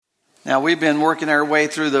Now, we've been working our way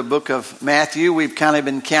through the book of Matthew. We've kind of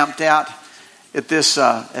been camped out at this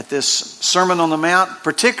Sermon on the Mount,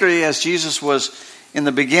 particularly as Jesus was in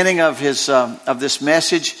the beginning of this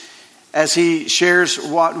message, as he shares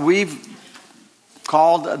what we've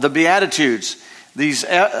called the Beatitudes. These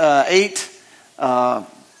 8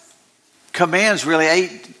 commands, really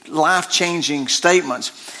 8 life-changing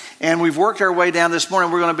statements. And we've worked our way down this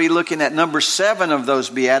morning. We're going to be looking at number 7 of those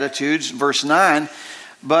Beatitudes, verse 9.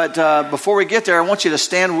 But before we get there, I want you to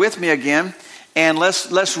stand with me again, and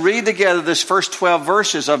let's read together this first 12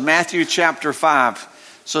 verses of Matthew chapter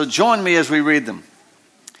 5. So join me as we read them.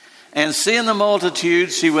 And seeing the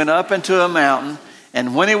multitudes, he went up into a mountain,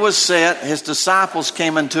 and when he was set, his disciples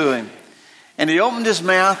came unto him. And he opened his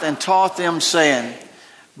mouth and taught them, saying,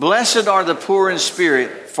 Blessed are the poor in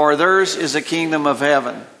spirit, for theirs is the kingdom of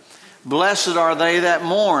heaven. Blessed are they that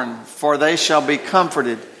mourn, for they shall be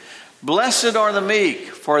comforted. Blessed are the meek,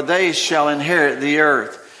 for they shall inherit the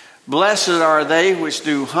earth. Blessed are they which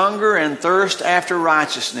do hunger and thirst after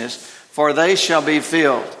righteousness, for they shall be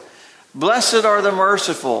filled. Blessed are the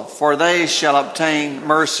merciful, for they shall obtain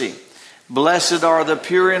mercy. Blessed are the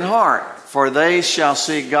pure in heart, for they shall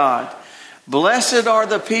see God. Blessed are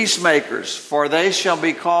the peacemakers, for they shall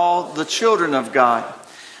be called the children of God.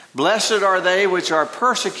 Blessed are they which are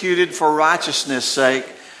persecuted for righteousness' sake,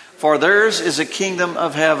 for theirs is the kingdom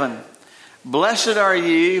of heaven. Blessed are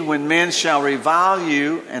ye when men shall revile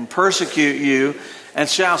you and persecute you, and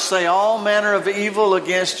shall say all manner of evil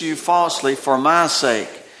against you falsely for my sake.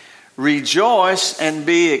 Rejoice and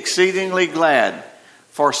be exceedingly glad,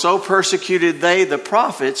 for so persecuted they the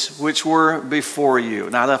prophets which were before you.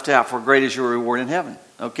 Now I left out, for great is your reward in heaven.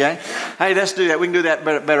 Okay? Hey, let's do that. We can do that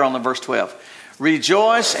better on the verse 12.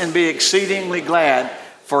 Rejoice and be exceedingly glad,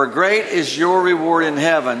 for great is your reward in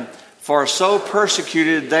heaven. For so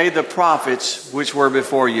persecuted they the prophets which were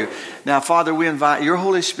before you. Now, Father, we invite your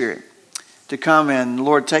Holy Spirit to come and,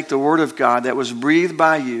 Lord, take the word of God that was breathed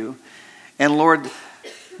by you. And, Lord,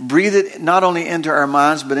 breathe it not only into our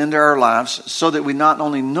minds, but into our lives, so that we not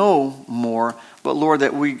only know more, but, Lord,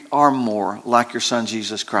 that we are more like your Son,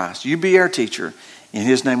 Jesus Christ. You be our teacher. In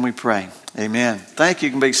his name we pray. Amen. Thank you.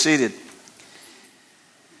 You can be seated.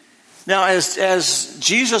 Now, as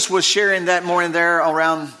Jesus was sharing that morning there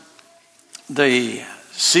around the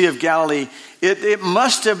Sea of Galilee, it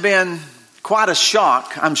must have been quite a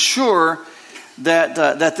shock, I'm sure,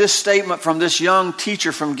 that this statement from this young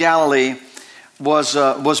teacher from Galilee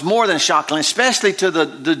was more than shocking, especially to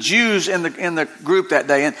the Jews in the group that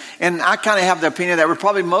day. And I kind of have the opinion that were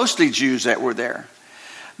probably mostly Jews that were there.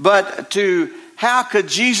 But how could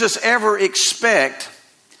Jesus ever expect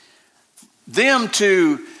them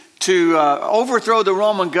to overthrow the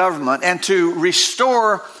Roman government and to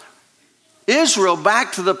restore Israel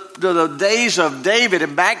back to the days of David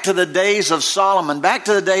and back to the days of Solomon, back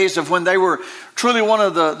to the days of when they were truly one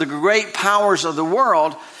of the great powers of the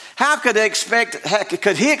world? How could he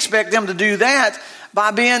expect them to do that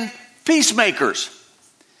by being peacemakers?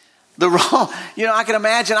 I can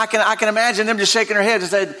imagine them just shaking their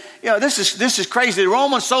heads and saying, this is crazy. The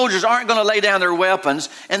Roman soldiers aren't going to lay down their weapons,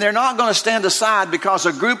 and they're not going to stand aside because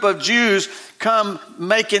a group of Jews come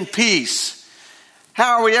making peace.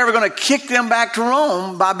 How are we ever going to kick them back to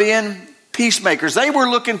Rome by being peacemakers? They were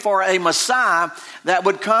looking for a Messiah that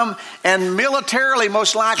would come and militarily,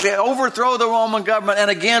 most likely, overthrow the Roman government and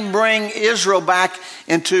again bring Israel back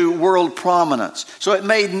into world prominence. So it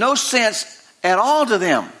made no sense at all to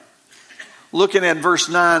them. Looking at verse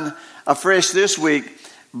 9 afresh this week,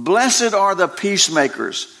 Blessed are the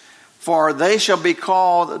peacemakers, for they shall be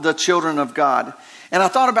called the children of God. And I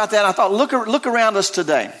thought about that. I thought, look around us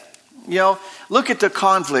today. Look at the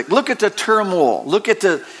conflict. Look at the turmoil. Look at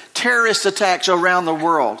the terrorist attacks around the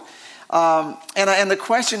world. And the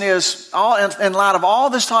question is, in light of all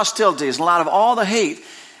this hostilities, in light of all the hate,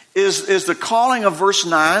 is the calling of verse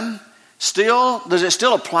 9 does it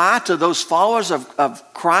still apply to those followers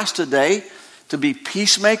of Christ today to be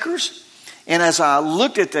peacemakers? And as I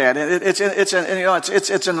looked at that,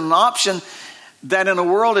 it's an option that in a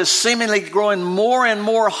world is seemingly growing more and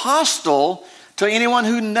more hostile to anyone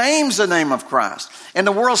who names the name of Christ. And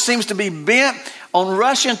the world seems to be bent on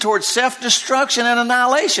rushing towards self-destruction and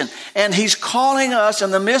annihilation. And he's calling us in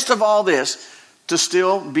the midst of all this to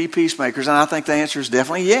still be peacemakers. And I think the answer is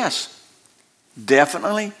definitely yes.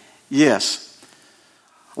 Definitely yes.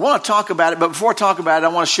 I want to talk about it, but before I talk about it, I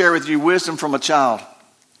want to share with you wisdom from a child.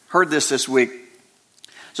 Heard this week.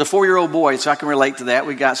 It's a 4-year-old boy, so I can relate to that.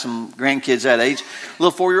 We got some grandkids that age. A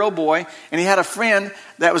little 4-year-old boy, and he had a friend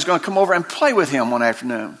that was going to come over and play with him one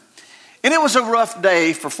afternoon. And it was a rough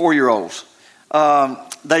day for 4-year-olds.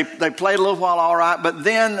 They played a little while all right, but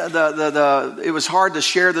then it was hard to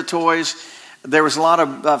share the toys. There was a lot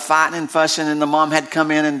of fighting and fussing, and the mom had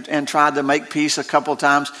come in and tried to make peace a couple of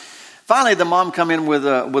times. Finally, the mom come in with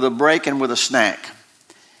a break and with a snack.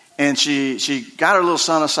 And she got her little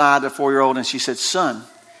son aside, the 4-year-old, and she said, "Son,"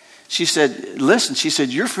 she said, "listen," she said,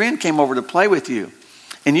 "your friend came over to play with you,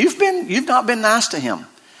 and you've not been nice to him.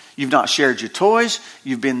 You've not shared your toys.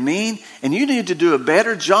 You've been mean, and you need to do a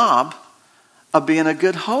better job of being a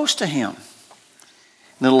good host to him."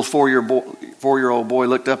 And the little 4-year-old boy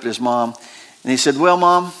looked up at his mom, and he said, "Well,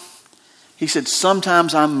 Mom," he said,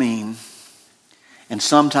 "sometimes I'm mean, and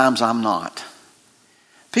sometimes I'm not.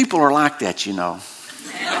 People are like that, you know."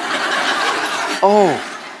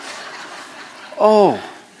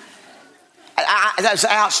 That's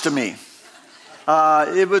ouch to me.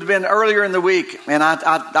 It would have been earlier in the week, and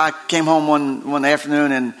I came home one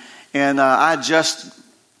afternoon, and I just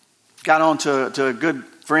got on to a good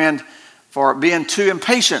friend for being too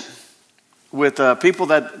impatient with people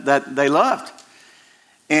that they loved.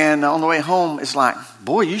 And on the way home, it's like,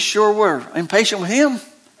 "Boy, you sure were impatient with him."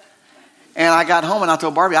 And I got home and I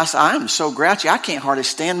told Barbie, I said, "I am so grouchy, I can't hardly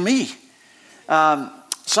stand me."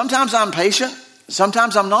 Sometimes I'm patient,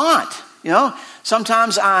 sometimes I'm not.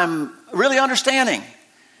 Sometimes I'm really understanding,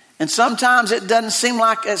 and sometimes it seems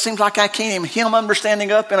like I can't even hem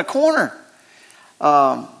understanding up in a corner.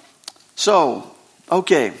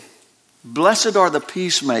 Okay, blessed are the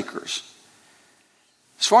peacemakers.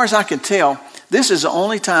 As far as I can tell, this is the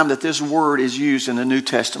only time that this word is used in the New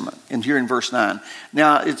Testament, and here in verse 9.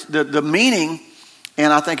 Now, it's the meaning,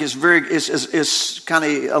 and I think it's kind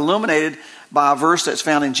of illuminated by a verse that's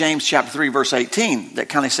found in James chapter 3, verse 18, that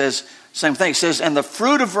kind of says the same thing. It says, "And the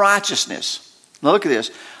fruit of righteousness," now look at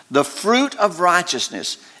this, "the fruit of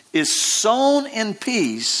righteousness is sown in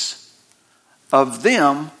peace of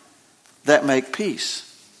them that make peace."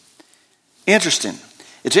 Interesting.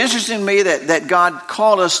 It's interesting to me that God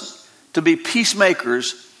called us to be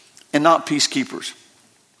peacemakers and not peacekeepers.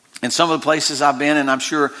 In some of the places I've been, and I'm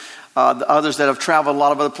sure the others that have traveled a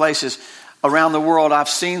lot of other places around the world, I've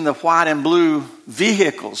seen the white and blue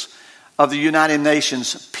vehicles of the United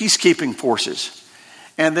Nations peacekeeping forces.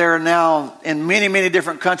 And they're now in many, many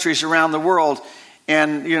different countries around the world.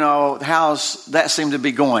 And, how's that seem to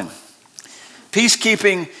be going?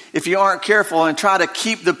 Peacekeeping, if you aren't careful and try to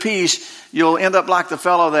keep the peace, you'll end up like the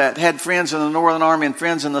fellow that had friends in the Northern Army and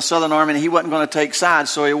friends in the Southern Army, and he wasn't going to take sides,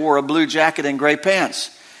 so he wore a blue jacket and gray pants.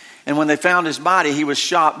 And when they found his body, he was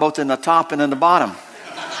shot both in the top and in the bottom.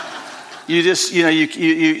 You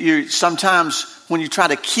sometimes when you try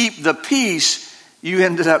to keep the peace, you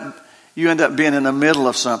end up being in the middle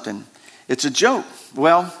of something. It's a joke.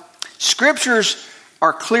 Well, scriptures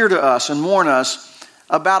are clear to us and warn us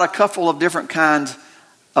about a couple of different kinds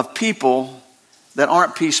of people that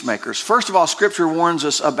aren't peacemakers. First of all, Scripture warns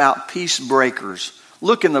us about peace breakers.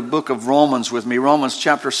 Look in the book of Romans with me, Romans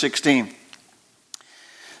chapter 16. It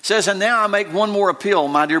says, "And now I make one more appeal,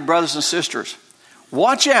 my dear brothers and sisters.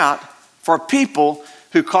 Watch out for people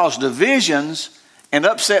who cause divisions and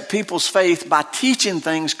upset people's faith by teaching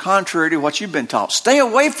things contrary to what you've been taught. Stay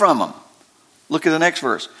away from them." Look at the next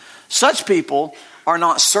verse. "Such people are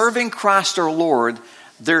not serving Christ our Lord.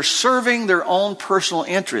 They're serving their own personal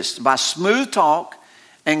interests. By smooth talk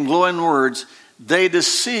and glowing words, they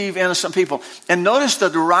deceive innocent people." And notice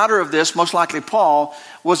that the writer of this, most likely Paul,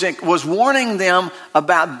 was warning them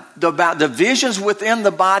about divisions within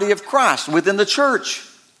the body of Christ, within the church.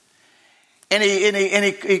 And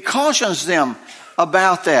he cautions them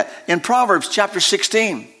about that. In Proverbs chapter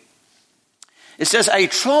 16, it says, "A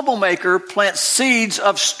troublemaker plants seeds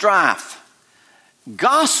of strife.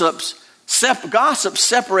 Gossip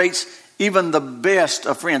separates even the best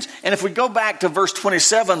of friends." And if we go back to verse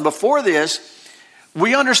 27 before this,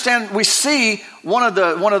 we see one of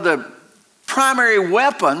the primary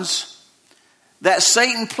weapons that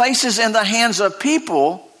Satan places in the hands of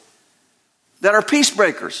people that are peace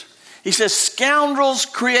breakers. He says, "Scoundrels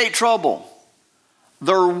create trouble.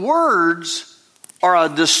 Their words are a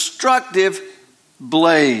destructive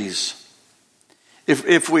blaze."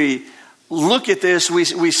 If we look at this,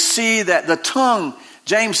 we see that the tongue,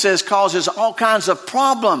 James says, causes all kinds of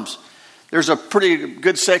problems. There's a pretty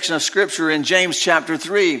good section of Scripture in James chapter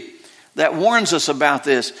 3 that warns us about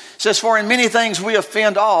this. It says, "For in many things we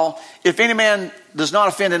offend all. If any man does not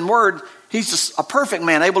offend in word, he's a perfect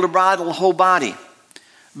man, able to bridle the whole body.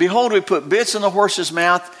 Behold, we put bits in the horse's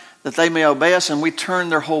mouth that they may obey us, and we turn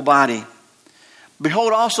their whole body.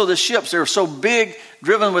 Behold also the ships, they're so big,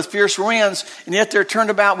 driven with fierce winds, and yet they're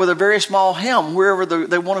turned about with a very small helm wherever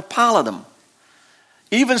they want to pilot them.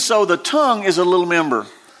 Even so, the tongue is a little member,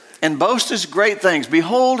 and boastest great things.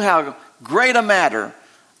 Behold, how great a matter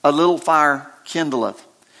a little fire kindleth.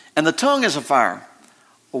 And the tongue is a fire,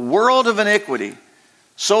 a world of iniquity.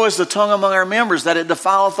 So is the tongue among our members, that it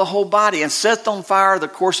defileth the whole body, and setteth on fire the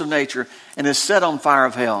course of nature, and is set on fire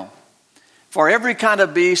of hell. For every kind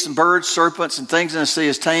of beast, and birds, serpents, and things in the sea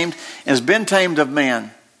is tamed, and has been tamed of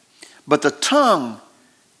man. But the tongue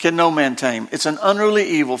can no man tame. It's an unruly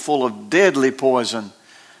evil, full of deadly poison.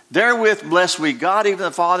 Therewith bless we God, even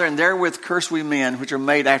the Father, and therewith curse we men, which are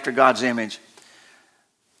made after God's image.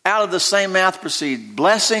 Out of the same mouth proceed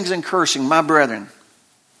blessings and cursing, my brethren.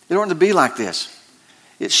 It oughtn't to be like this.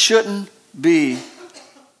 It shouldn't be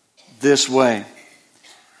this way.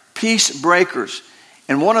 Peace breakers.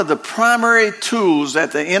 And one of the primary tools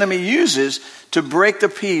that the enemy uses to break the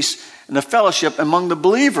peace and the fellowship among the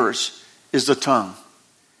believers is the tongue.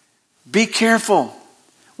 Be careful.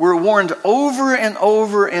 We're warned over and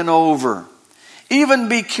over and over. Even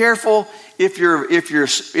be careful if you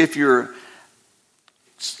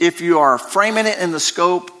are framing it in the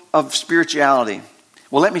scope of spirituality.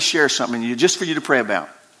 Well, let me share something with you, just for you to pray about.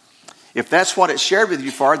 If that's what it's shared with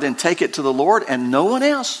you for, then take it to the Lord and no one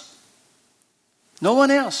else. No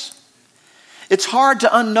one else. It's hard to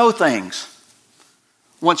unknow things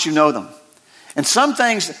once you know them. And some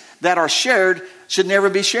things that are shared should never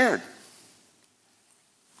be shared.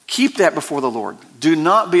 Keep that before the Lord. Do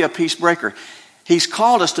not be a peace breaker. He's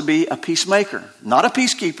called us to be a peacemaker, not a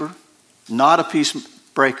peacekeeper, not a peace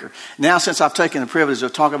breaker. Now, since I've taken the privilege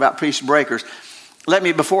of talking about peace breakers,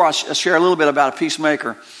 before I share a little bit about a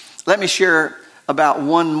peacemaker, let me share about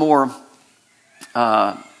one more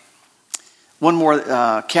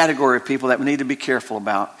category of people that we need to be careful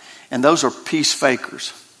about, and those are peace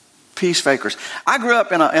fakers. Peace fakers. I grew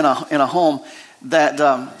up in a home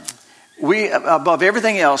that we, above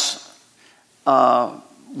everything else, it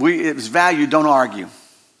was valued. Don't argue.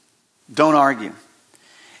 Don't argue.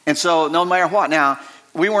 And so, no matter what. Now,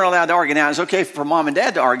 we weren't allowed to argue. Now, it's okay for mom and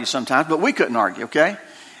dad to argue sometimes, but we couldn't argue. Okay.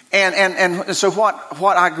 And so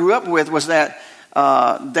what I grew up with was that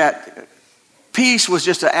peace was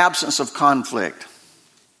just an absence of conflict.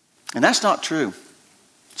 And that's not true.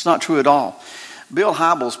 It's not true at all. Bill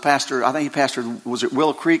Hybels, pastor, I think he pastored, was it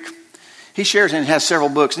Willow Creek? He shares and has several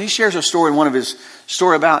books. And he shares a story, one of his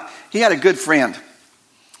story about, he had a good friend.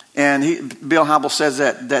 And Bill Hybels says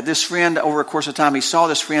that this friend, over a course of time, he saw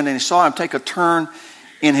this friend and he saw him take a turn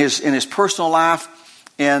in his personal life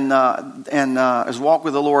and his walk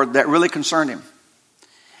with the Lord that really concerned him.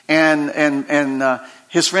 And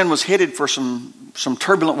his friend was headed for some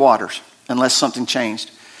turbulent waters unless something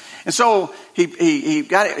changed. And so he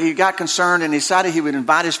got concerned and decided he would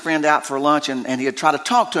invite his friend out for lunch and he would try to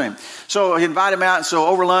talk to him. So he invited him out, and so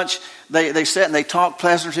over lunch they sat and they talked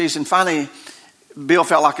pleasantries, and finally Bill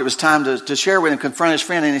felt like it was time to share with him, confront his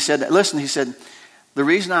friend, and he said, listen, he said, the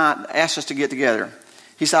reason I asked us to get together,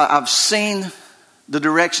 he said, I've seen the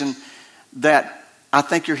direction that I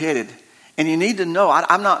think you're headed. And you need to know,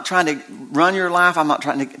 I'm not trying to run your life. I'm not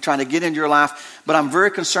trying to get into your life. But I'm very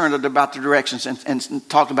concerned about the directions and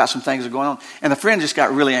talked about some things that are going on. And the friend just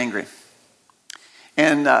got really angry.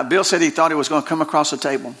 And Bill said he thought he was going to come across the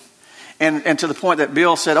table. And to the point that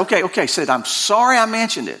Bill said, okay, said, I'm sorry I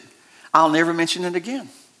mentioned it. I'll never mention it again.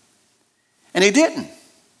 And he didn't.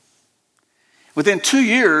 Within 2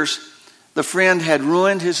 years, the friend had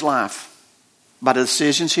ruined his life by the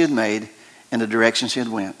decisions he had made and the directions he had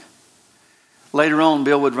went. Later on,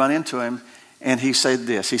 Bill would run into him, and he said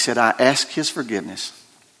this. He said, I asked his forgiveness.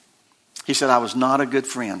 He said, I was not a good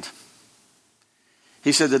friend.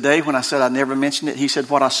 He said, the day when I said I never mentioned it, he said,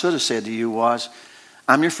 what I should have said to you was,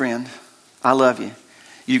 I'm your friend. I love you.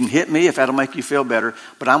 You can hit me if that'll make you feel better,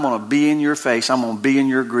 but I'm going to be in your face. I'm going to be in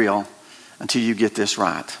your grill until you get this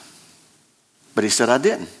right. But he said, I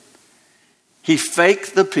didn't. He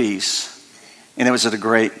faked the peace, and it was at a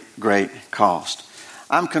great, great cost.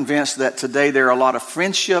 I'm convinced that today there are a lot of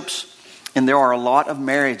friendships and there are a lot of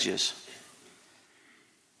marriages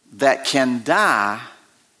that can die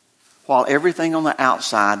while everything on the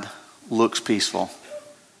outside looks peaceful,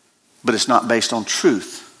 but it's not based on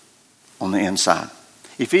truth on the inside.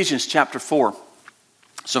 Ephesians chapter 4,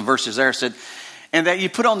 some verses there said, and that you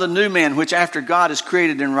put on the new man, which after God is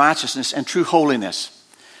created in righteousness and true holiness.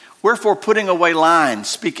 Wherefore, putting away lying,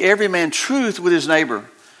 speak every man truth with his neighbor,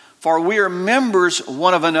 for we are members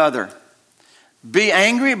one of another. Be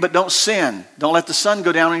angry, but don't sin. Don't let the sun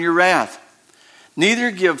go down in your wrath.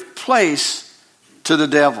 Neither give place to the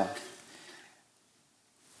devil.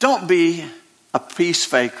 Don't be a peace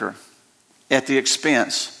faker at the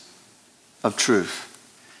expense of truth.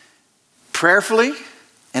 Prayerfully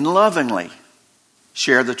and lovingly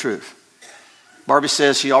share the truth. Barbie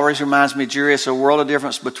says she always reminds me, Jerry, it's a world of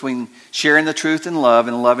difference between sharing the truth in love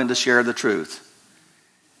and loving to share the truth.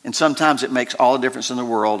 And sometimes it makes all the difference in the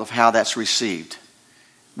world of how that's received.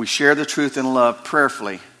 We share the truth in love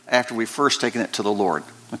prayerfully after we've first taken it to the Lord.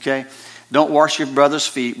 Okay? Don't wash your brother's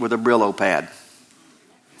feet with a Brillo pad.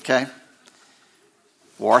 Okay?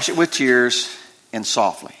 Wash it with tears and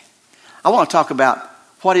softly. I want to talk about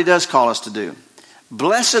what he does call us to do.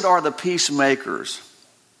 Blessed are the peacemakers,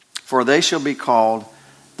 for they shall be called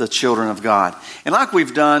the children of God. And like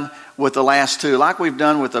we've done with the last two, like we've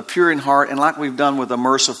done with the pure in heart, and like we've done with the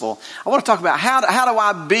merciful, I want to talk about how do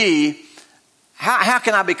I be, how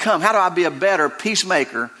can I become, how do I be a better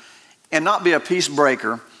peacemaker and not be a peace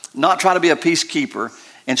breaker, not try to be a peacekeeper,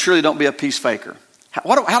 and surely don't be a peace faker. How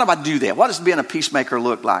do I do that? What does being a peacemaker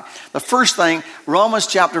look like? The first thing, Romans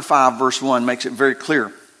chapter 5, verse 1 makes it very clear.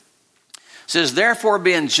 It says, therefore,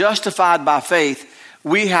 being justified by faith,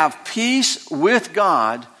 we have peace with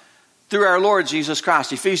God through our Lord Jesus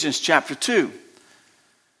Christ. Ephesians chapter 2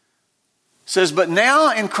 says, but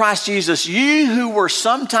now in Christ Jesus, ye who were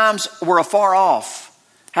sometimes afar off,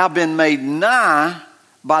 have been made nigh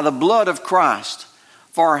by the blood of Christ.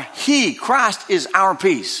 For he, Christ, is our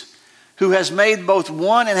peace, who has made both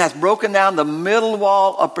one and hath broken down the middle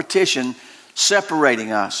wall of partition,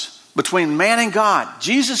 separating us between man and God.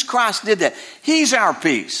 Jesus Christ did that. He's our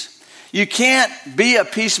peace. You can't be a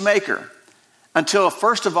peacemaker until,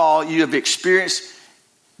 first of all, you have experienced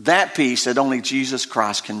that peace that only Jesus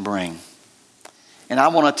Christ can bring. And I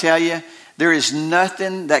want to tell you, there is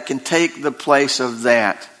nothing that can take the place of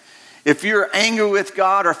that. If you're angry with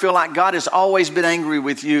God or feel like God has always been angry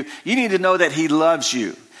with you, you need to know that He loves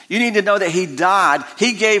you. You need to know that He died.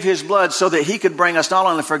 He gave His blood so that He could bring us not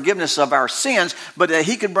only forgiveness of our sins, but that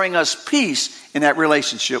He could bring us peace in that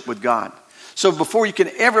relationship with God. So before you can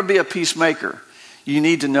ever be a peacemaker, you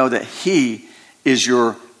need to know that He is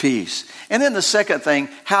your peace. And then the second thing,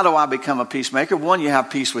 how do I become a peacemaker? One, you have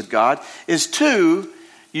peace with God. Is two,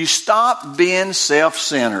 you stop being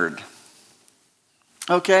self-centered.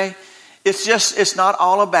 Okay? It's not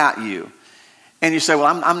all about you. And you say, well,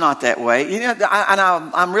 I'm not that way. You know,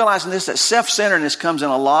 I'm realizing this, that self-centeredness comes in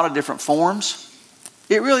a lot of different forms.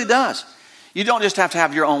 It really does. You don't just have to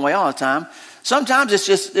have your own way all the time. Sometimes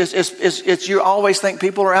it's you always think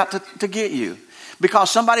people are out to get you.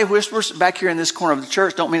 Because somebody whispers back here in this corner of the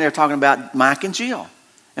church don't mean they're talking about Mike and Jill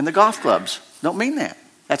and the golf clubs. Don't mean that.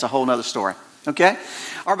 That's a whole other story. Okay?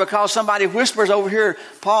 Or because somebody whispers over here,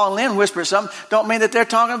 Paul and Lynn whisper something, don't mean that they're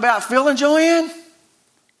talking about Phil and Joanne.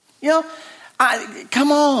 You know,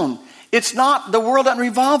 come on. It's not, the world doesn't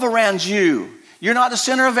revolve around you. You're not the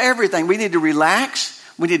center of everything. We need to relax.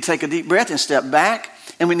 We need to take a deep breath and step back.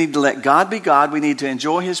 And we need to let God be God. We need to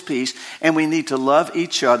enjoy His peace. And we need to love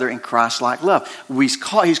each other in Christ-like love. He's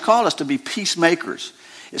called us to be peacemakers.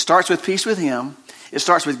 It starts with peace with Him. It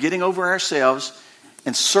starts with getting over ourselves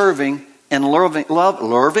and serving and loving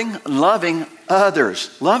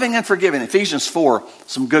others. Loving and forgiving. Ephesians 4,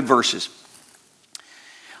 some good verses.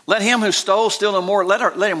 Let him who stole steal no more.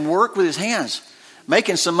 Let him work with his hands,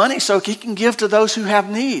 making some money so he can give to those who have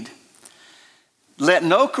need. Let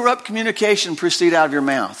no corrupt communication proceed out of your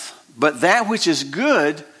mouth, but that which is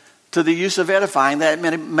good to the use of edifying, that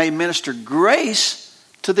it may minister grace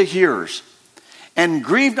to the hearers. And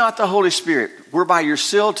grieve not the Holy Spirit, whereby you're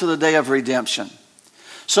sealed to the day of redemption.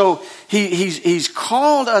 So he's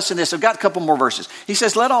called us in this. I've got a couple more verses. He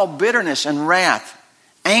says, let all bitterness and wrath,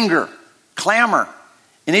 anger, clamor,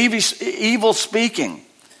 and evil speaking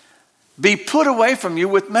be put away from you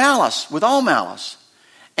with malice, with all malice.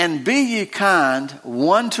 And be ye kind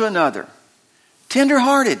one to another,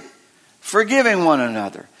 tender-hearted, forgiving one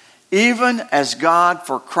another, even as God,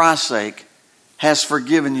 for Christ's sake, has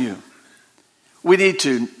forgiven you. We need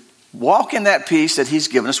to walk in that peace that He's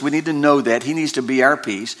given us. We need to know that He needs to be our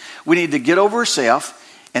peace. We need to get over ourselves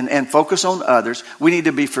and focus on others. We need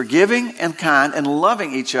to be forgiving and kind and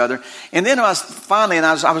loving each other. And then I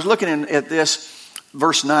was looking at this,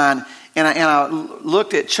 verse 9, and I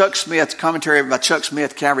looked at Chuck Smith's commentary by Chuck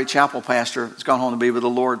Smith, Calvary Chapel pastor. He's gone home to be with the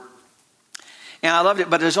Lord. And I loved it,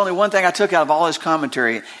 but there's only one thing I took out of all his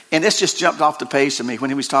commentary, and this just jumped off the page to me when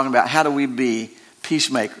he was talking about how do we be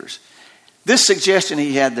peacemakers. This suggestion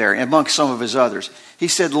he had there, amongst some of his others, he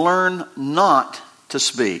said, learn not to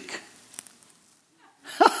speak.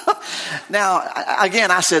 Now,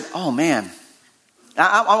 again, I said, oh man,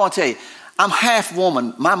 I want to tell you, I'm half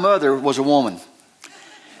woman. My mother was a woman.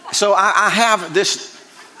 So I have this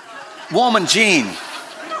woman gene.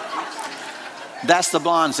 That's the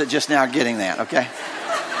blondes that just now are getting that, okay?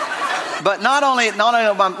 But not only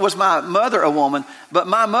was my mother a woman, but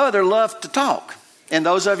my mother loved to talk. And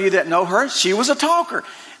those of you that know her, she was a talker.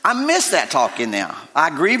 I miss that talking now. I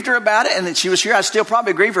grieved her about it, and then she was here. I still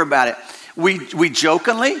probably grieve her about it. We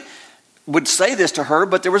jokingly would say this to her,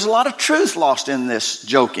 but there was a lot of truth lost in this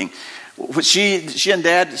joking. She and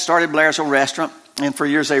Dad started Blairsville Restaurant, and for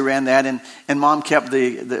years they ran that, and Mom kept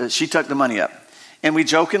she took the money up. And we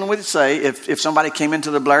jokingly would say, if somebody came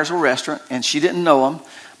into the Blairsville Restaurant and she didn't know them,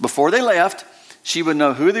 before they left, she would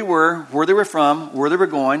know who they were, where they were from, where they were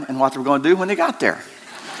going, and what they were going to do when they got there.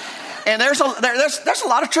 And there's a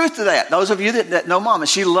lot of truth to that. Those of you that know Mama,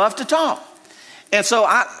 she loved to talk. And so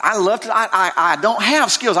I loved it. I don't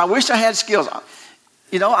have skills. I wish I had skills.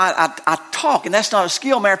 I talk, and that's not a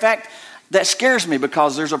skill. Matter of fact, that scares me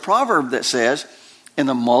because there's a proverb that says, in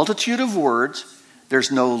the multitude of words,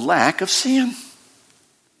 there's no lack of sin.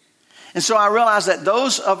 And so I realize that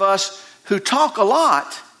those of us who talk a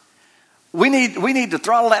lot, we need to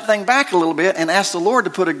throttle that thing back a little bit and ask the Lord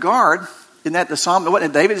to put a guard. Isn't that the psalm?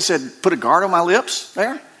 What David said, put a guard on my lips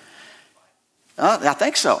there? I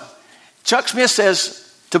think so. Chuck Smith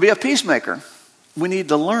says, to be a peacemaker, we need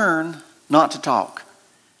to learn not to talk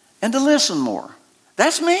and to listen more.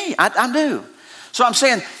 That's me. I do. So I'm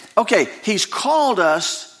saying, okay, he's called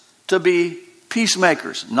us to be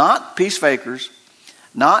peacemakers, not peace fakers,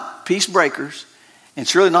 not peace breakers, and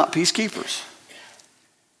surely not peacekeepers.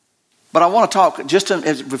 But I want to talk,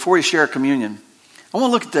 before you share communion, I want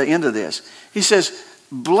to look at the end of this. He says,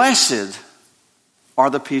 blessed are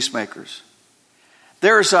the peacemakers.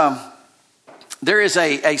 There is a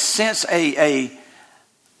sense, a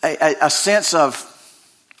sense of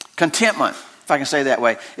contentment, if I can say it that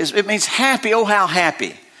way. It means happy, oh how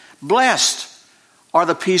happy. Blessed are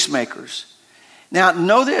the peacemakers. Now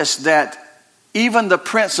know this, that even the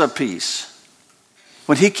Prince of Peace,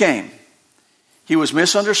 when he came, he was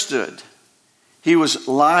misunderstood. He was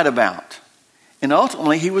lied about. And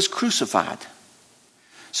ultimately, he was crucified.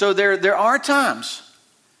 So there are times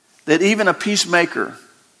that even a peacemaker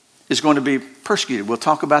is going to be persecuted. We'll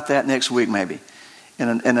talk about that next week maybe.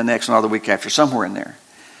 In the next or the week after, somewhere in there.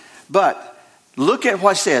 But look at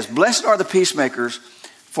what it says. Blessed are the peacemakers,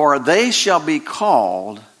 for they shall be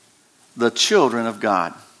called the children of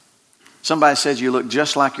God. Somebody says you look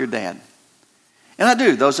just like your dad. And I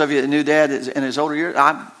do. Those of you that knew Dad in his older years,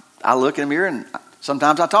 I look in the mirror and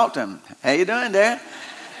sometimes I talk to him. How you doing, Dad?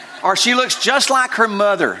 Or she looks just like her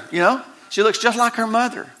mother, She looks just like her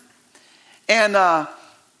mother. And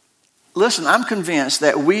listen, I'm convinced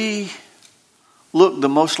that we look the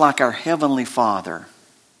most like our Heavenly Father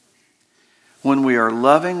when we are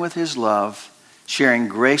loving with His love, sharing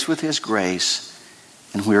grace with His grace,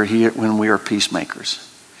 and when we are peacemakers.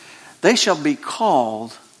 They shall be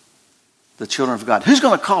called the children of God. Who's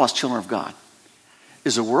going to call us children of God?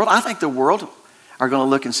 Is the world? I think the world are going to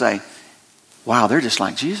look and say, wow, they're just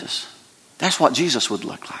like Jesus. That's what Jesus would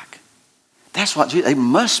look like. They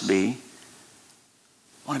must be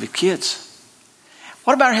one of His kids.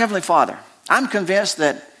 What about our Heavenly Father? I'm convinced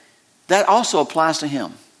that also applies to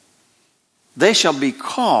Him. They shall be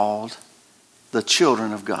called the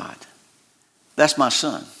children of God. That's my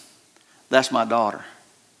son. That's my daughter.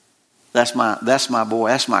 That's my boy.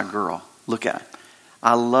 That's my girl. Look at it.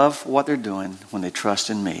 I love what they're doing when they trust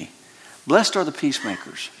in me. Blessed are the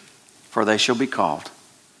peacemakers, for they shall be called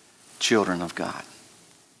children of God.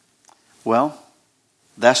 Well,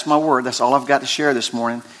 that's my word. That's all I've got to share this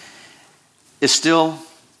morning. It's still,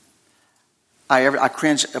 I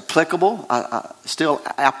cringe, applicable, still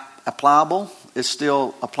applicable. It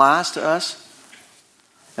still applies to us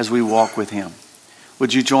as we walk with Him.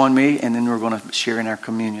 Would you join me? And then we're going to share in our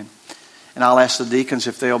communion. And I'll ask the deacons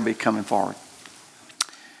if they'll be coming forward.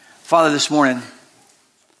 Father, this morning,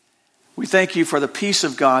 we thank You for the peace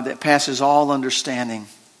of God that passes all understanding.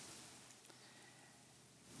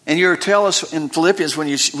 And You tell us in Philippians, when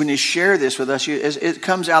you share this with us, it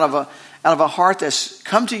comes out of a heart that's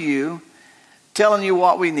come to You, telling You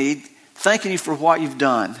what we need, thanking You for what You've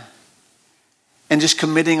done, and just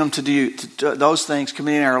committing them to You, to those things,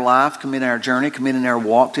 committing our life, committing our journey, committing our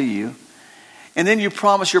walk to You. And then Your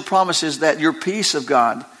promise is that Your peace of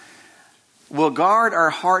God will guard our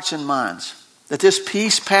hearts and minds. That this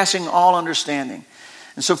peace passing all understanding.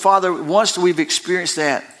 And so, Father, once we've experienced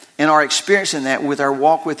that and are experiencing that with our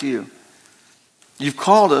walk with You, You've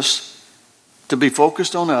called us to be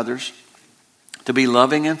focused on others, to be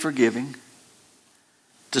loving and forgiving,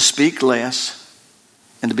 to speak less,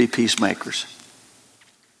 and to be peacemakers.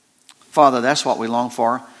 Father, that's what we long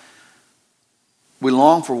for. We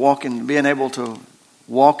long for being able to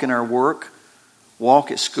walk in our work,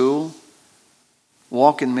 walk at school,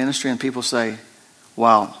 walk in ministry, and people say,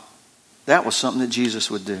 wow, that was something that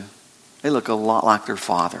Jesus would do. They look a lot like their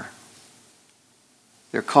Father.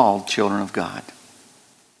 They're called children of God.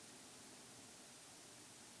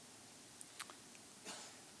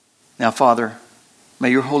 Now, Father, may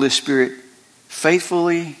your Holy Spirit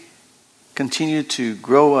faithfully continue to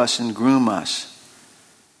grow us and groom us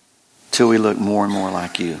till we look more and more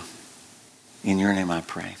like you. In your name I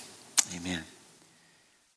pray. Amen.